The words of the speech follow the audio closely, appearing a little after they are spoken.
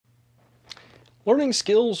Learning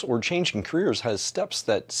skills or changing careers has steps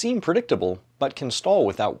that seem predictable but can stall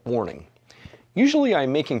without warning. Usually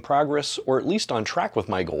I'm making progress or at least on track with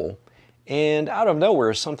my goal, and out of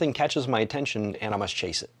nowhere something catches my attention and I must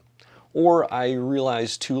chase it. Or I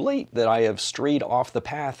realize too late that I have strayed off the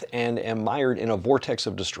path and am mired in a vortex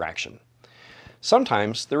of distraction.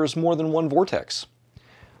 Sometimes there is more than one vortex.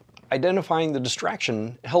 Identifying the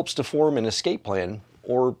distraction helps to form an escape plan,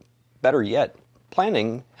 or better yet,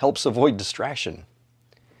 planning helps avoid distraction.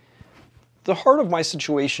 The heart of my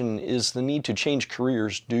situation is the need to change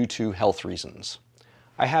careers due to health reasons.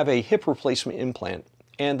 I have a hip replacement implant,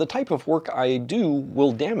 and the type of work I do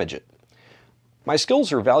will damage it. My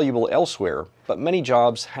skills are valuable elsewhere, but many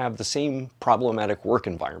jobs have the same problematic work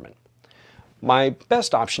environment. My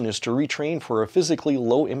best option is to retrain for a physically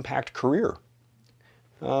low-impact career.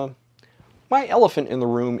 My elephant in the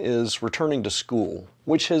room is returning to school,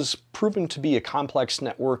 which has proven to be a complex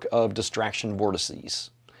network of distraction vortices.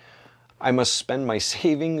 I must spend my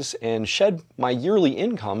savings and shed my yearly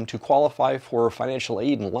income to qualify for financial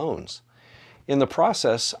aid and loans. In the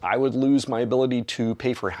process, I would lose my ability to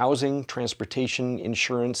pay for housing, transportation,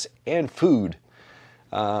 insurance, and food.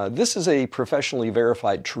 This is a professionally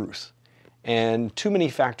verified truth, and too many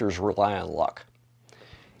factors rely on luck.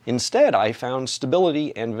 Instead, I found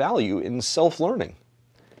stability and value in self-learning.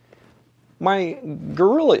 My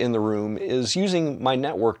gorilla in the room is using my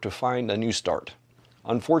network to find a new start.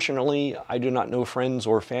 Unfortunately, I do not know friends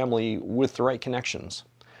or family with the right connections.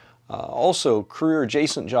 Also,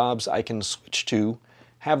 career-adjacent jobs I can switch to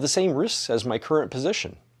have the same risks as my current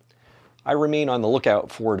position. I remain on the lookout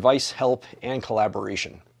for advice, help, and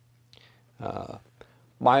collaboration.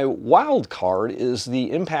 My wild card is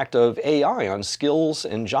the impact of AI on skills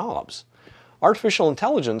and jobs. Artificial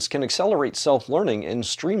intelligence can accelerate self-learning and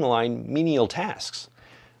streamline menial tasks.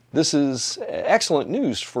 This is excellent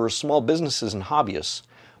news for small businesses and hobbyists,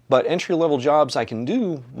 but entry-level jobs I can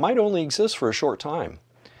do might only exist for a short time.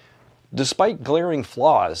 Despite glaring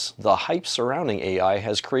flaws, the hype surrounding AI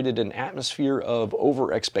has created an atmosphere of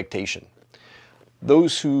over-expectation.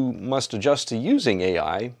 Those who must adjust to using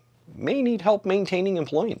AI may need help maintaining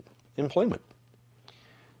employment.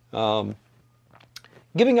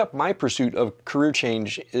 Giving up my pursuit of career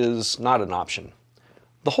change is not an option.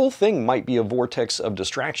 The whole thing might be a vortex of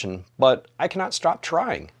distraction, but I cannot stop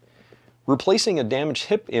trying. Replacing a damaged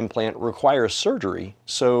hip implant requires surgery,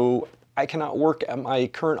 so I cannot work at my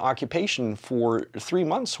current occupation for 3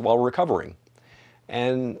 months while recovering.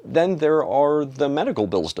 And then there are the medical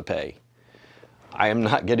bills to pay. I am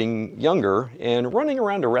not getting younger, and running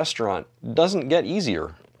around a restaurant doesn't get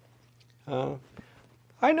easier.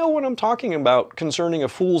 I know what I'm talking about concerning a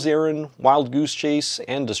fool's errand, wild goose chase,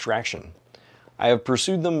 and distraction. I have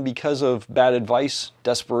pursued them because of bad advice,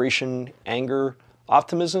 desperation, anger,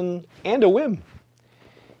 optimism, and a whim.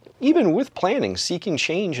 Even with planning, seeking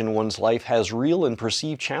change in one's life has real and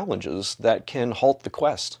perceived challenges that can halt the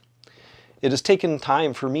quest. It has taken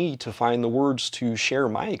time for me to find the words to share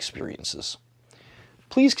my experiences.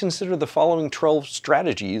 Please consider the following 12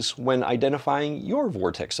 strategies when identifying your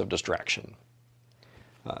vortex of distraction.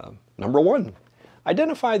 Number 1,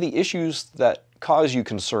 identify the issues that cause you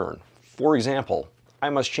concern. For example, I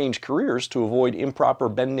must change careers to avoid improper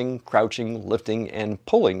bending, crouching, lifting, and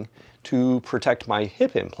pulling to protect my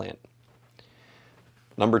hip implant.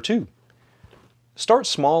 Number 2, start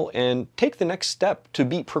small and take the next step to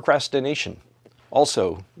beat procrastination.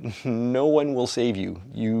 Also, no one will save you.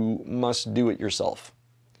 You must do it yourself.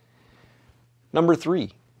 Number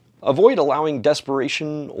 3, avoid allowing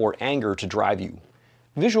desperation or anger to drive you.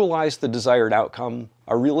 Visualize the desired outcome,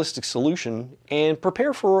 a realistic solution, and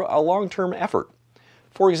prepare for a long-term effort.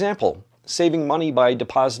 For example, saving money by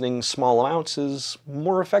depositing small amounts is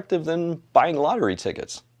more effective than buying lottery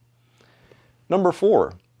tickets. Number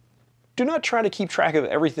 4, do not try to keep track of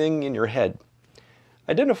everything in your head.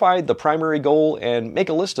 Identify the primary goal and make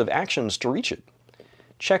a list of actions to reach it.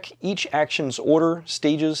 Check each action's order,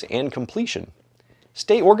 stages, and completion.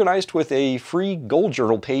 Stay organized with a free goal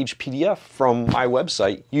journal page PDF from my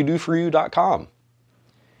website, uduforu.com.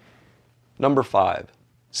 Number 5,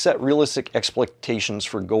 set realistic expectations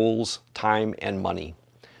for goals, time, and money.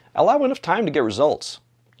 Allow enough time to get results.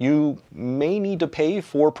 You may need to pay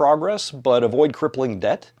for progress, but avoid crippling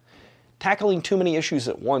debt. Tackling too many issues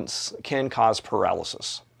at once can cause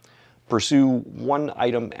paralysis. Pursue one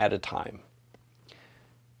item at a time.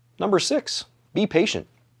 Number 6, be patient.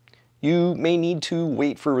 You may need to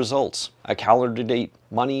wait for results, a calendar date,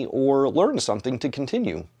 money, or learn something to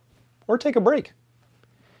continue, or take a break.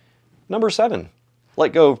 Number 7,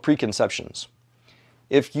 let go of preconceptions.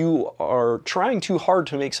 If you are trying too hard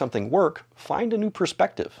to make something work, find a new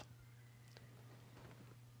perspective.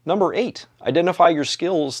 Number 8, identify your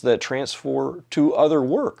skills that transfer to other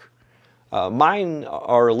work. Mine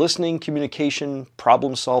are listening, communication,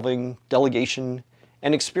 problem solving, delegation,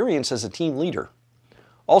 and experience as a team leader.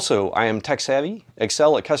 Also, I am tech savvy,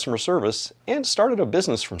 excel at customer service, and started a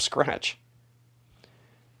business from scratch.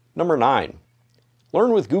 Number 9,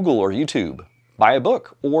 learn with Google or YouTube, buy a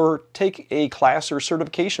book, or take a class or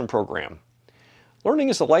certification program. Learning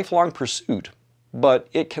is a lifelong pursuit, but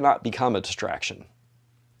it cannot become a distraction.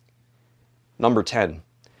 Number 10,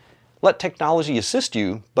 let technology assist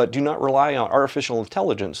you, but do not rely on artificial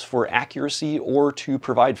intelligence for accuracy or to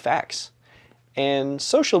provide facts. And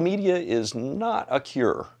social media is not a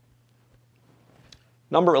cure.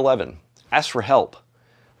 Number 11, ask for help.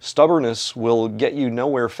 Stubbornness will get you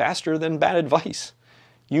nowhere faster than bad advice.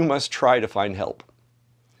 You must try to find help.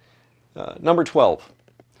 Number 12,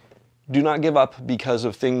 do not give up because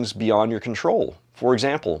of things beyond your control. For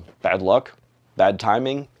example, bad luck, bad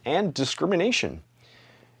timing, and discrimination.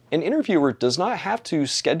 An interviewer does not have to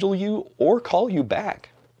schedule you or call you back.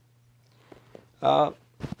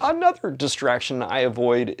 Another distraction I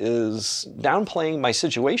avoid is downplaying my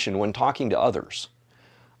situation when talking to others.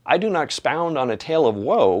 I do not expound on a tale of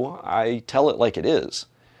woe, I tell it like it is.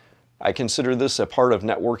 I consider this a part of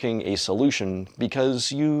networking a solution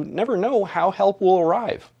because you never know how help will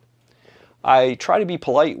arrive. I try to be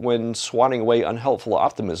polite when swatting away unhelpful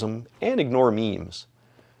optimism and ignore memes.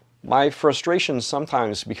 My frustration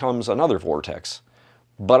sometimes becomes another vortex,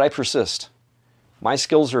 but I persist. My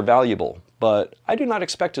skills are valuable, but I do not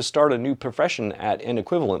expect to start a new profession at an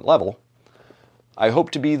equivalent level. I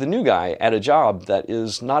hope to be the new guy at a job that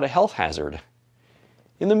is not a health hazard.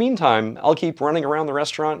 In the meantime, I'll keep running around the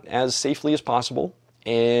restaurant as safely as possible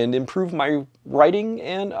and improve my writing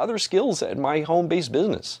and other skills at my home-based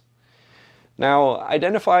business. Now,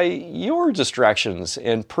 identify your distractions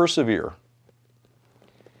and persevere.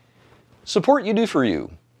 Support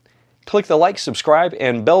uduforu. Click the like, subscribe,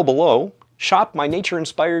 and bell below. Shop my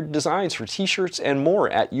nature-inspired designs for t-shirts and more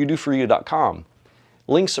at uduforu.com.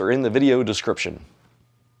 Links are in the video description.